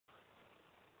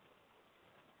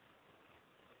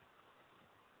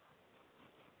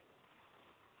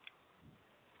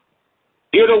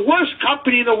You're the worst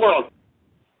company in the world.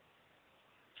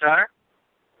 Sir?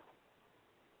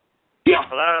 Yeah.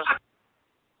 Hello?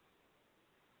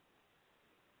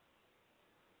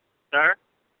 Sir?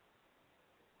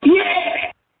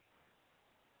 Yeah.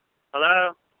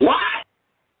 Hello? What?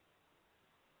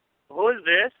 Who is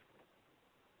this?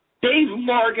 Dave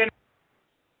Morgan.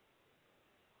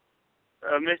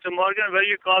 Mr. Morgan, where are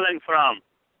you calling from?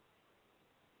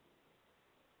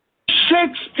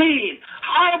 16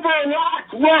 Harbor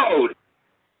Rock Road.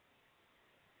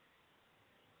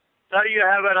 Sir, you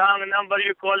have a wrong number.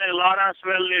 You're calling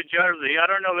Lawrenceville, New Jersey. I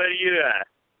don't know where you are.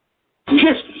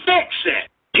 Just fix it.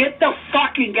 Get the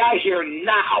fucking guy here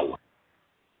now.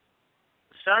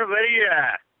 Sir, where you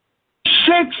at?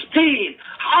 16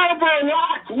 Harbor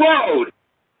Rock Road.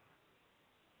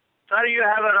 Sir, you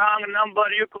have a wrong number.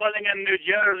 You're calling in New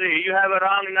Jersey. You have a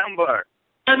wrong number.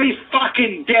 Every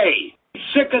fucking day.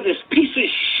 Sick of this piece of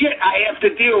shit I have to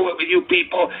deal with you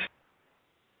people.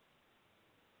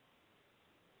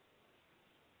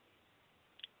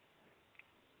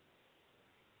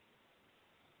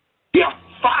 Yeah,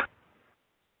 fuck.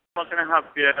 How can I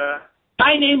help you?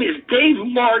 My name is Dave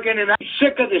Morgan, and I'm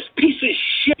sick of this piece of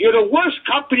shit. You're the worst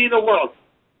company in the world.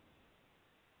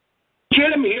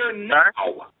 Get him here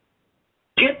now.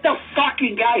 Get the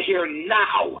fucking guy here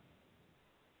now.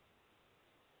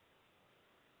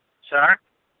 Sir?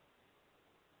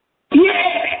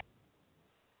 Yeah.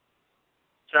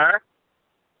 Sir?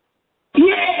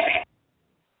 Yeah.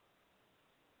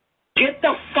 Get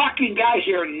the fucking guy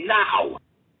here now.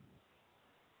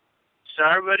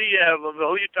 Sir, where you who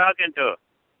are you talking to?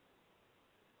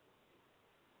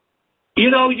 You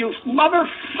know, you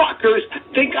motherfuckers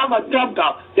think I'm a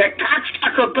dum-dum. That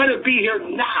cocksucker better be here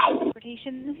now. This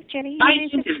is Jenny. My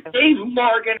name is Dave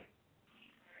Morgan.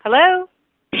 Hello?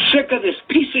 I'm sick of this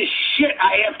piece of shit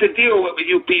I have to deal with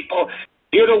you people.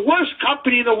 You're the worst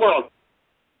company in the world.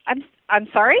 I'm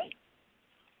sorry?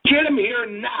 Get him here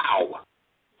now.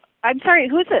 I'm sorry,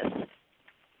 who's this?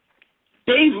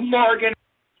 Dave Morgan.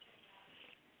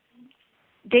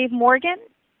 Dave Morgan?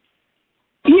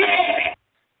 Yeah.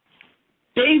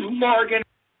 Dave Morgan.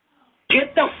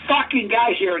 Get the fucking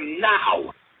guy here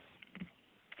now.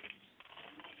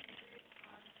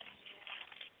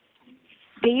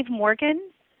 Dave Morgan?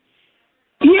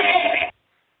 Yeah.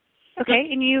 Okay,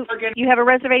 and you Morgan. have a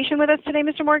reservation with us today,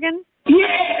 Mr. Morgan?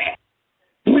 Yeah.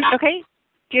 Okay.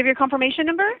 Do you have your confirmation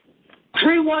number?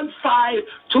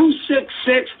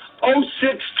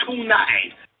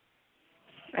 315-266-0629.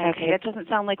 Okay, that doesn't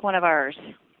sound like one of ours.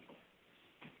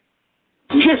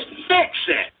 Just fix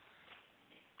it.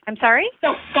 I'm sorry?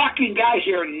 Get the fucking guy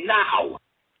here now.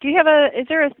 Do you have is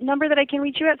there a number that I can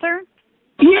reach you at, sir?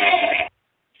 Yeah.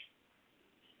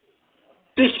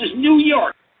 This is New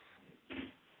York.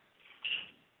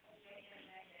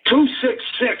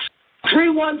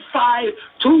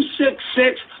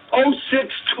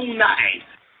 315-266-0629.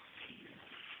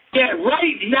 Yeah,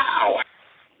 right now.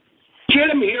 Get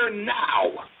him here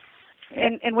now.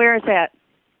 And where is that?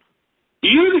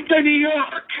 Utica, New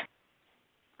York.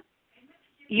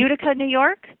 Utica, New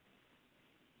York?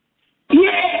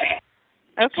 Yeah.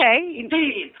 Okay.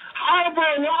 16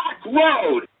 Harbor Rock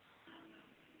Road.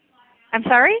 I'm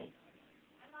sorry?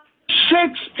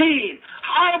 16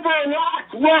 Harbor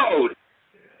Rock Road.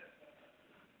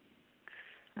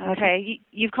 Okay.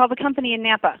 You've called the company in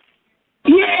Napa.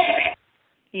 Yeah.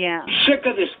 Yeah. Sick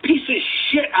of this piece of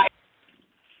shit.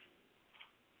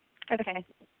 Okay.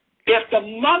 If the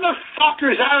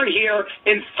motherfuckers aren't here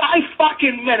in 5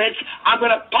 fucking minutes, I'm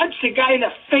going to punch the guy in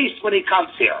the face when he comes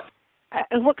here.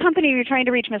 What company are you trying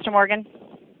to reach, Mr. Morgan?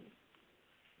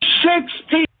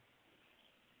 16.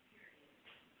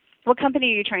 What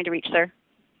company are you trying to reach, sir?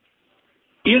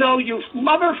 You know, you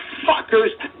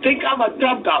motherfuckers think I'm a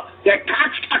dum-dum. That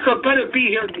cocksucker better be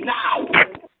here now.